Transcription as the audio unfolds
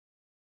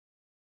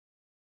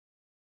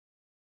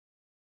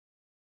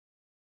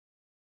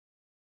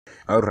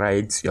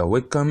Alright, you're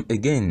welcome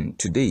again.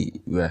 Today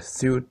we are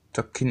still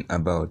talking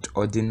about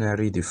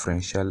ordinary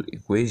differential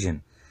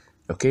equation.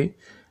 Okay,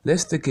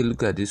 let's take a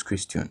look at this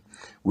question.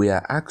 We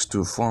are asked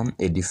to form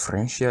a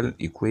differential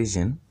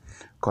equation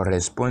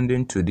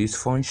corresponding to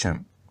this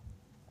function.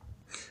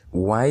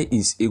 Y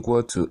is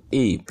equal to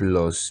a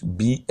plus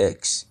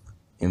bx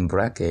in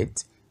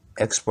bracket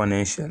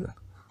exponential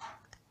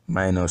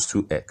minus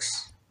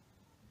 2x.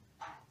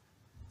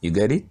 You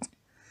get it?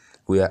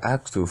 We are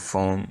asked to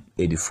form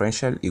a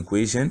differential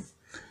equation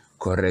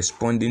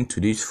corresponding to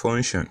this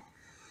function.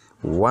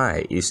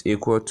 Y is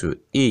equal to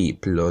a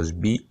plus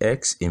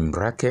bx in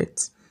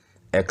bracket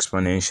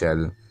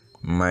exponential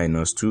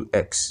minus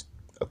 2x.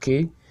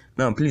 Okay,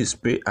 now please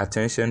pay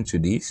attention to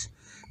this.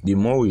 The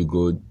more we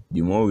go,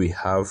 the more we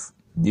have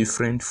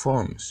different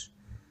forms.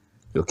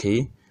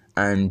 Okay,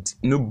 and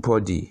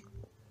nobody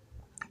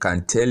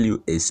can tell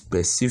you a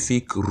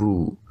specific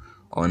rule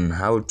on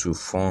how to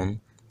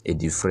form a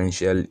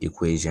differential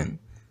equation.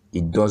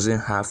 It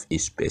doesn't have a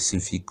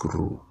specific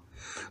rule.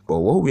 But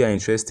what we are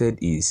interested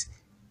is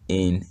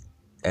in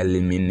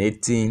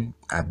eliminating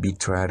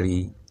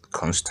arbitrary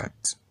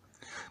constant.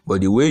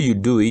 But the way you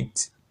do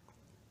it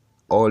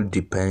all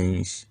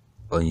depends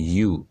on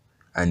you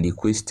and the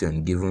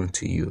question given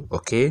to you.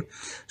 Okay,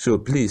 so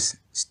please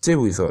stay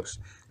with us.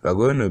 We're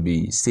going to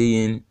be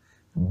seeing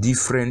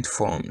different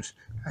forms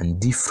and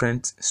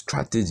different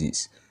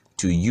strategies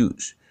to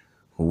use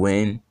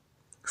when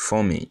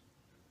forming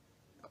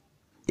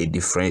a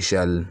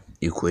differential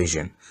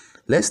equation.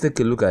 Let's take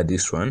a look at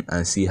this one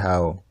and see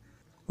how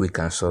we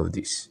can solve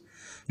this.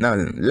 Now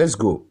let's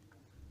go.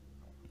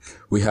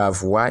 We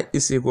have y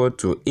is equal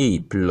to a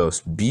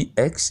plus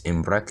bx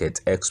in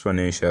bracket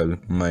exponential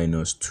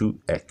minus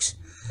 2x.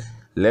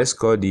 Let's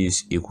call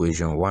this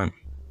equation 1.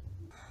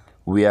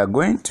 We are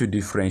going to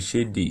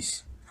differentiate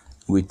this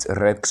with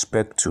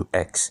respect to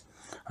x,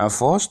 and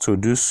for us to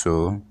do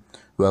so,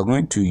 we are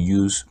going to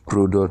use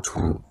product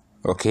rule.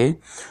 Okay,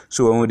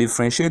 so when we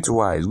differentiate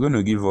y, it's going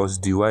to give us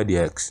dy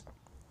dx,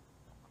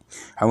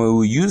 and when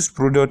we use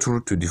product rule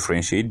to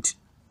differentiate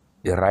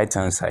the right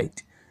hand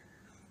side,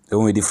 then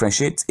when we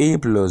differentiate a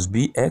plus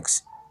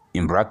bx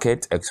in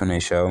bracket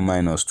exponential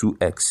minus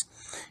 2x,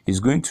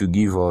 is going to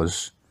give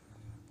us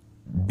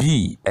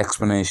b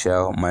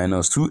exponential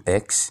minus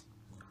 2x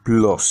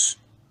plus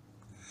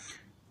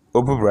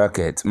open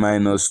bracket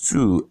minus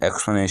 2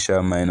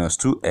 exponential minus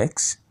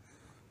 2x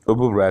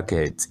open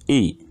bracket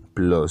a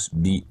plus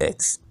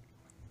bx.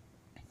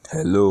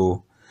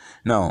 Hello.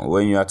 Now,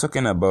 when you are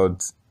talking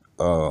about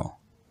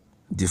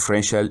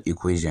differential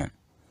equation,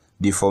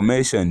 the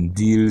formation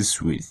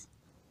deals with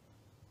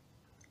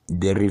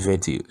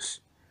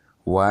derivatives,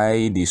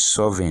 while the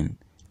solving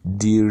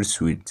deals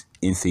with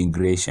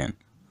integration.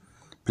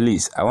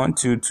 Please, I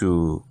want you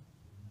to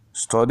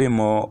study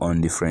more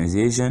on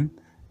differentiation,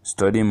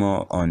 study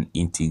more on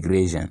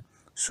integration,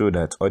 so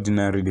that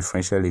ordinary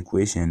differential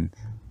equation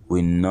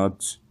will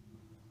not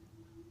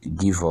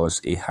give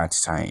us a hard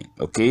time.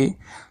 Okay,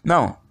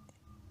 now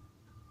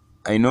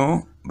I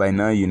know by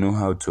now you know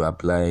how to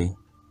apply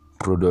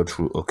product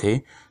rule.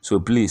 Okay,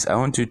 so please, I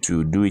want you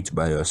to do it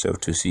by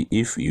yourself to see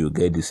if you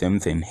get the same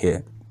thing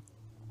here.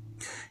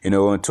 When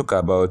we talk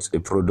about a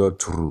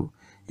product rule,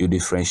 you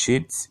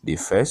differentiate the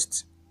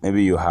first.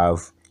 Maybe you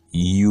have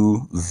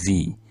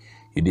uv,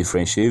 you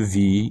differentiate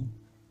v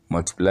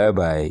multiplied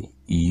by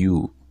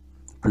u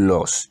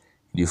plus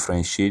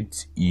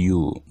differentiate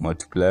u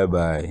multiplied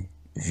by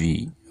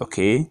v.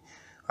 Okay,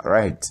 all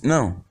right,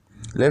 now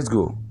let's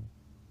go.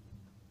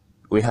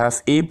 We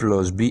have a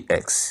plus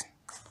bx.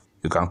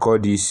 You can call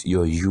this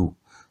your u.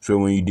 So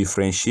when you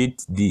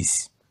differentiate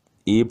this,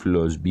 a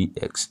plus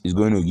bx is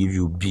going to give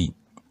you b.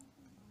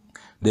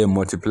 Then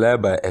multiply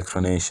by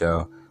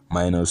exponential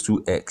minus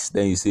 2x.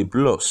 Then you say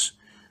plus.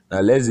 Now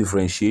let's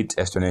differentiate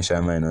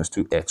exponential minus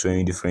 2x. When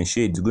you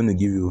differentiate, it's going to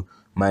give you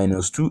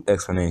minus 2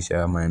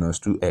 exponential minus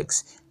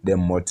 2x.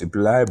 Then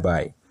multiply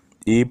by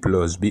a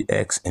plus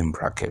bx in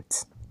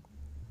bracket.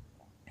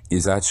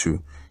 Is that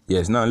true?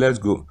 Yes. Now let's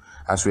go.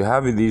 As we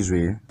have it this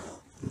way,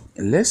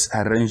 let's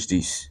arrange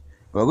this.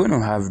 We're going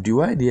to have dy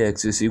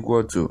dx is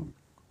equal to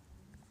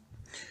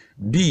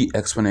b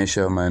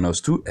exponential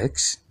minus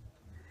 2x.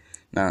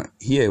 Now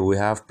here we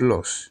have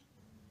plus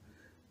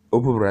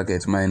open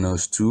bracket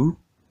minus 2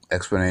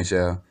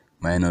 exponential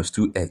minus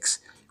 2x.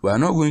 We are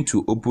not going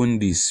to open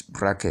this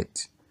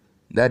bracket.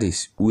 That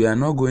is, we are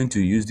not going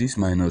to use this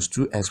minus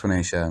 2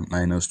 exponential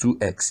minus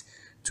 2x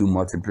to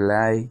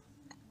multiply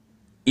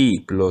a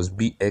plus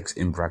bx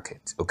in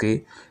bracket.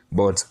 Okay,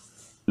 but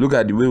look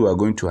at the way we are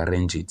going to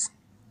arrange it.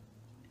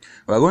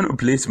 We are going to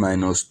place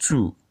minus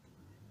 2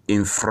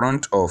 in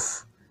front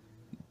of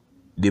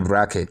the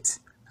bracket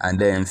and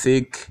then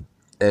take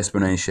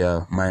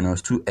exponential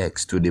minus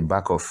 2x to the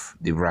back of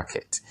the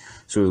bracket.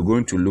 So we're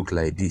going to look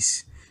like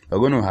this. We're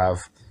going to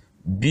have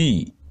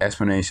b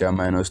exponential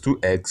minus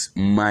 2x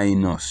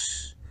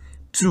minus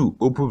 2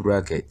 open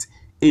bracket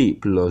a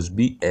plus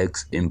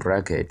bx in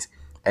bracket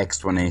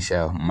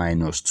exponential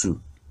minus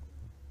 2.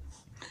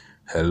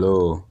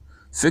 Hello.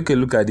 Take a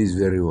look at this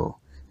very well.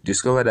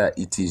 discover that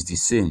it is the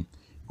same,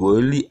 we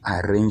only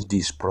arrange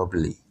this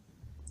properly.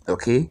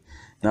 Okay,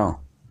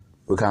 now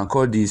we can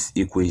call this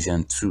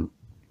equation 2.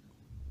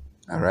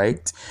 All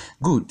right,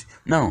 good.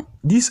 Now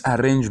this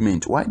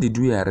arrangement, why did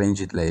we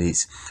arrange it like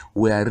this?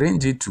 We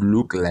arrange it to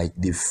look like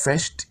the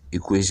first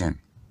equation,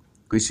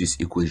 which is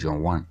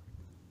equation 1.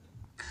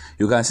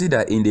 You can see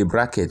that in the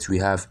bracket we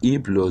have a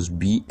plus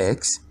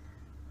bx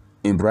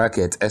in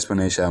bracket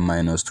exponential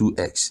minus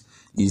 2x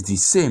is the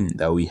same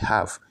that we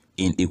have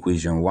in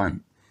equation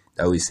 1,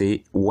 that we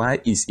say y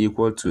is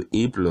equal to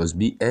a plus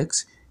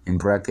bx in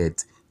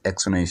bracket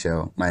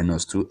exponential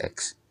minus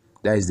 2x.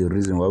 That is the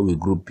reason why we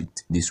group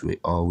it this way,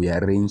 or we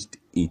arranged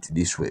it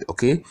this way.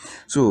 Okay,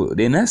 so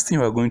the next thing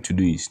we're going to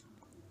do is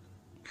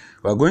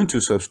we're going to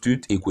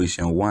substitute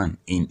equation 1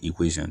 in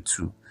equation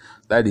 2.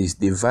 That is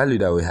the value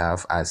that we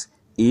have as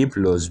a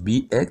plus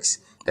bx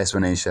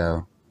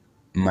exponential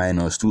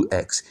minus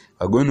 2x.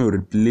 We're going to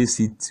replace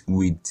it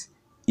with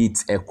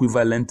its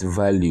equivalent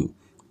value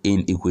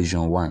in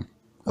equation 1.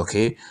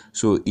 Okay,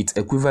 so its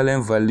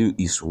equivalent value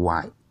is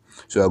y.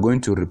 So we're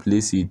going to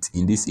replace it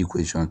in this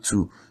equation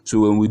 2.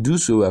 So when we do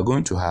so, we're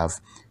going to have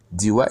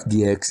dy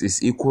dx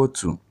is equal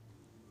to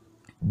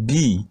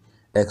b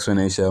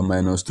exponential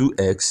minus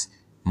 2x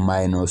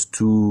minus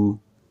 2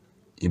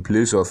 in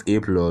place of a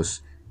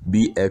plus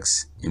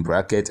bx in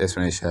bracket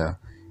exponential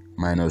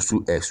minus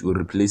 2x. We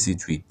replace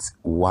it with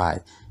y.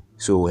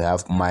 So we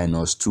have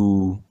minus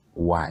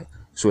 2y.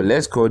 So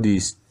let's call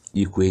this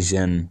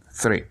equation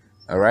 3.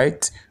 All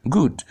right,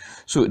 good.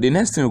 So the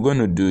next thing we're going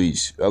to do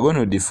is we're going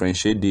to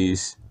differentiate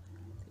this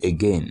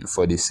again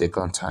for the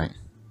second time.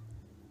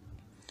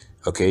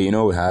 Okay, you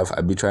know we have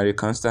arbitrary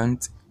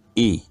constant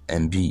a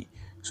and b,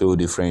 so we'll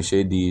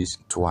differentiate these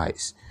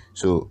twice.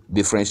 So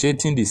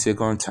differentiating the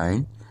second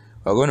time,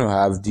 we're going to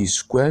have the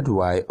squared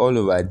y all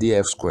over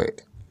df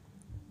squared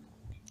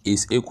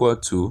is equal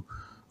to,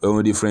 when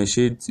we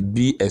differentiate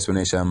b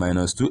exponential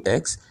minus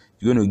 2x,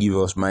 you're going to give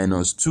us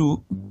minus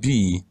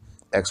 2b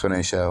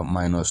exponential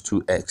minus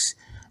 2x.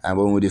 And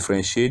when we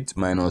differentiate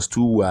minus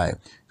 2y,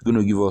 it's going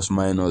to give us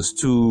minus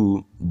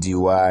 2 dy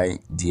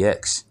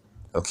dx.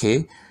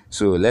 Okay,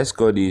 so let's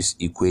call this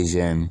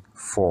equation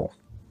 4.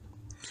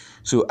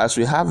 So as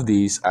we have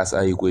this as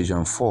our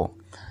equation 4,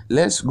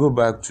 let's go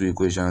back to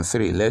equation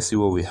 3. Let's see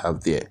what we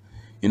have there.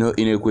 You know,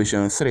 in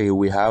equation 3,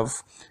 we have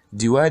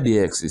dy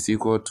dx is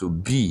equal to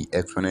b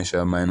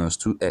exponential minus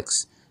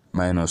 2x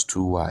minus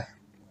 2y.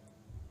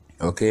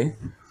 Okay,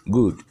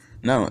 good.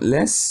 Now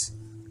let's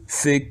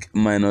take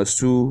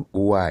minus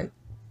 2y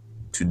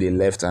to the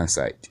left hand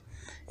side.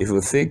 If we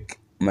take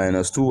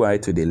minus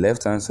 2y to the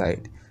left hand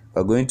side,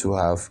 we're going to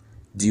have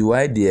dy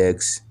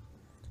dx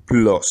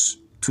plus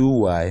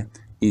 2y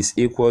is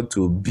equal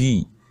to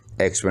b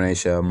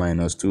exponential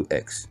minus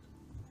 2x.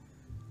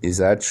 Is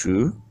that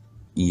true?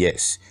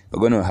 Yes. We're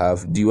going to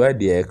have dy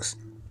dx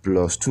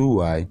plus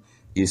 2y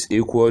is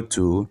equal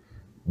to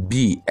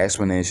b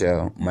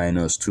exponential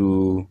minus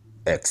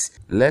 2x.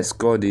 Let's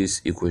call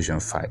this equation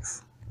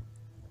 5.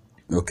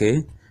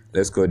 Okay,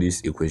 let's call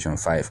this equation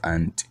 5,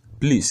 and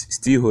please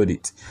still hold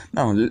it.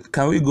 Now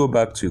can we go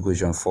back to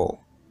equation 4?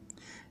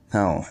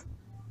 Now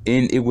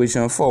in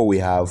equation 4 we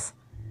have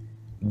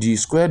d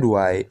squared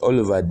y all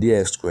over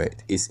dx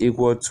squared is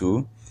equal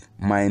to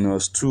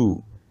minus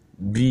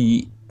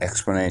 2b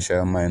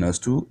exponential minus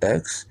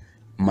 2x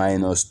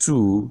minus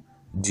 2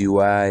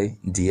 dy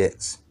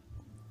dx.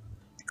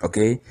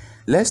 Okay,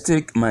 let's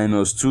take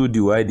minus 2 dy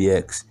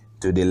dx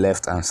to the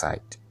left hand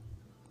side.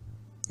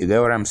 You get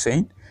what I'm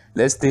saying?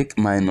 Let's take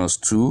minus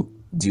 2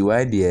 dy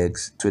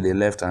dx to the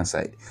left hand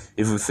side.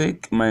 If we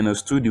take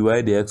minus 2 dy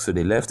dx to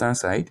the left hand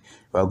side,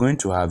 we are going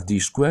to have d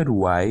squared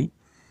y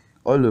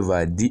all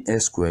over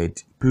dx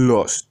squared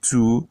plus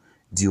 2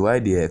 dy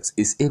dx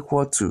is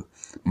equal to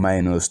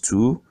minus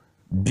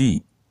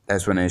 2b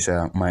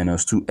exponential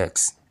minus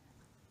 2x.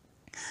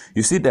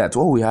 You see that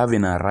what we have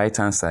in our right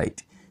hand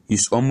side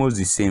is almost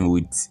the same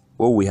with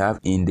what we have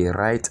in the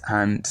right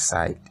hand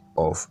side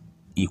of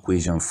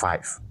equation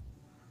 5.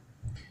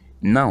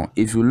 Now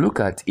if you look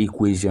at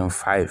equation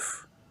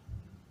 5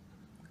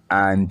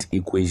 and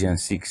equation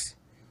 6,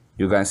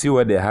 you can see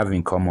what they have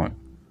in common: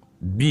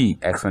 b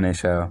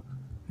exponential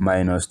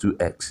minus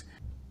 2x.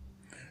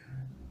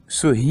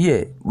 So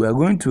here we are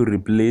going to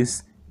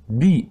replace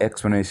b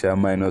exponential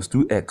minus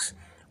 2x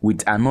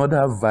with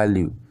another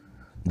value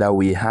that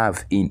we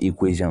have in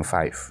equation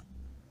 5.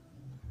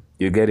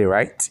 You get it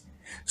right?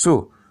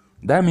 So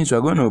that means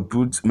we're going to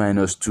put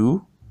minus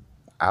 2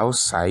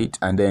 outside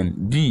and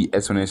then b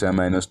exponential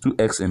minus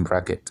 2x in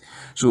bracket.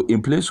 So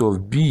in place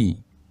of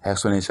b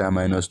exponential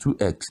minus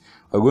 2x,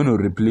 we're going to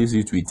replace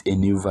it with a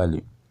new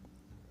value.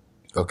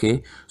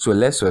 Okay, so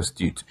let's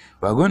substitute.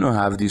 We're going to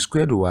have the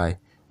squared y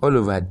all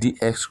over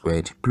dx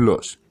squared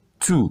plus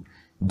 2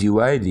 dy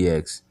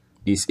dx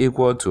is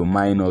equal to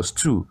minus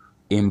 2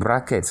 in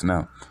brackets.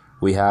 Now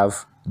we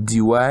have dy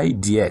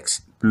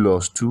dx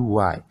plus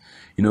 2y.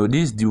 You know,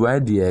 this dy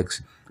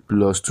dx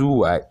plus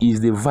 2y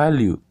is the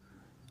value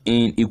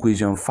in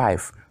equation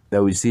 5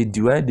 that we say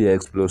dy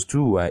dx plus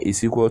 2y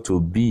is equal to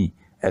b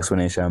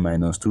exponential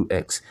minus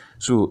 2x.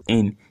 So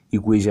in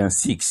equation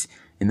 6,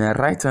 in the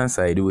right hand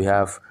side we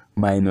have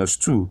minus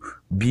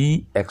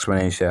 2b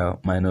exponential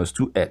minus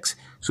 2x.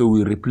 So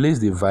we replace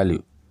the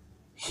value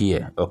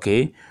here.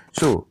 Okay,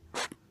 so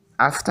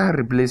after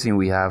replacing,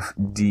 we have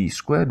d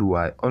squared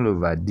y all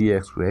over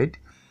dx squared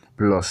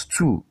plus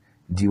 2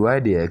 dy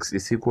dx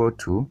is equal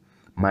to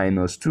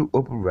minus 2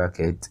 open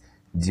bracket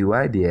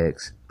dy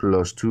dx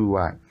plus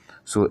 2y.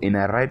 So in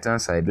our right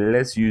hand side,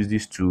 let's use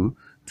this 2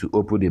 to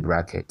open the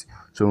bracket.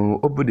 So when we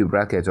open the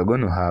bracket, we're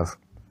going to have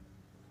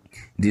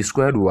d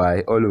squared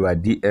y all over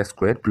dx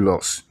squared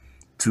plus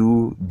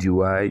 2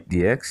 dy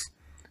dx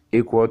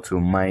equal to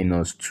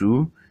minus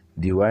 2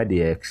 dy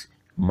dx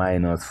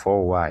minus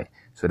 4y.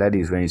 So that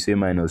is when you say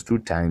minus 2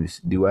 times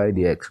dy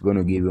dx, going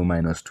to give you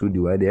minus 2 dy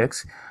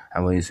dx.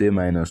 And when you say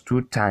minus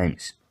 2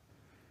 times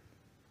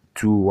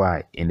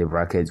 2y in the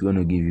bracket, it's going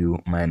to give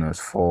you minus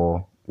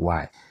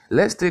 4y.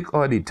 Let's take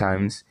all the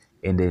times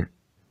in the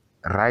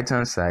right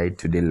hand side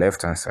to the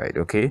left hand side.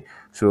 Okay,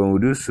 so when we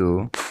do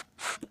so,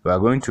 we are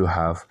going to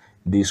have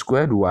d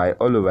squared y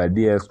all over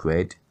dx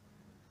squared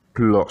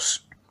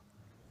plus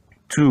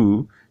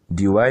 2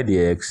 dy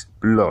dx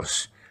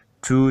plus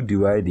 2 dy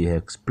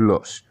dx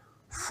plus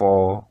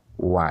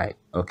 4y.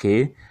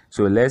 Okay,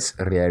 so let's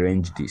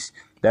rearrange this.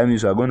 That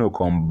means we're going to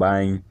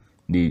combine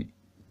the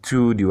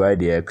 2 dy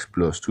dx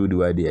plus 2 dy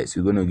dx. It's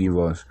going to give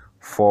us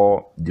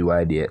 4 dy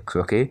dx.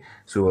 Okay,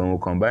 so when we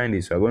combine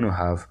this, we're going to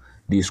have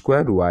d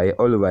squared y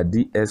all over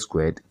dx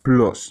squared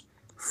plus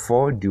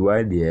 4 dy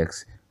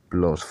dx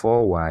plus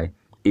 4y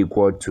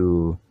equal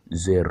to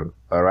 0.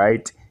 All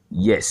right,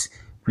 yes,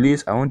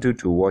 please, I want you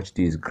to watch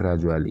this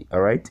gradually.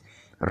 All right,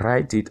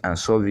 write it and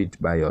solve it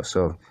by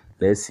yourself.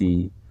 Let's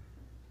see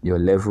your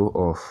level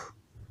of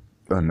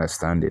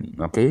understanding.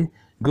 Okay,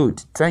 good.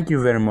 Thank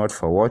you very much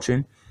for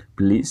watching.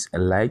 Please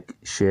like,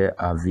 share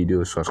our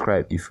video,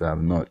 subscribe if you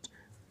have not,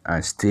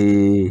 and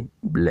stay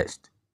blessed.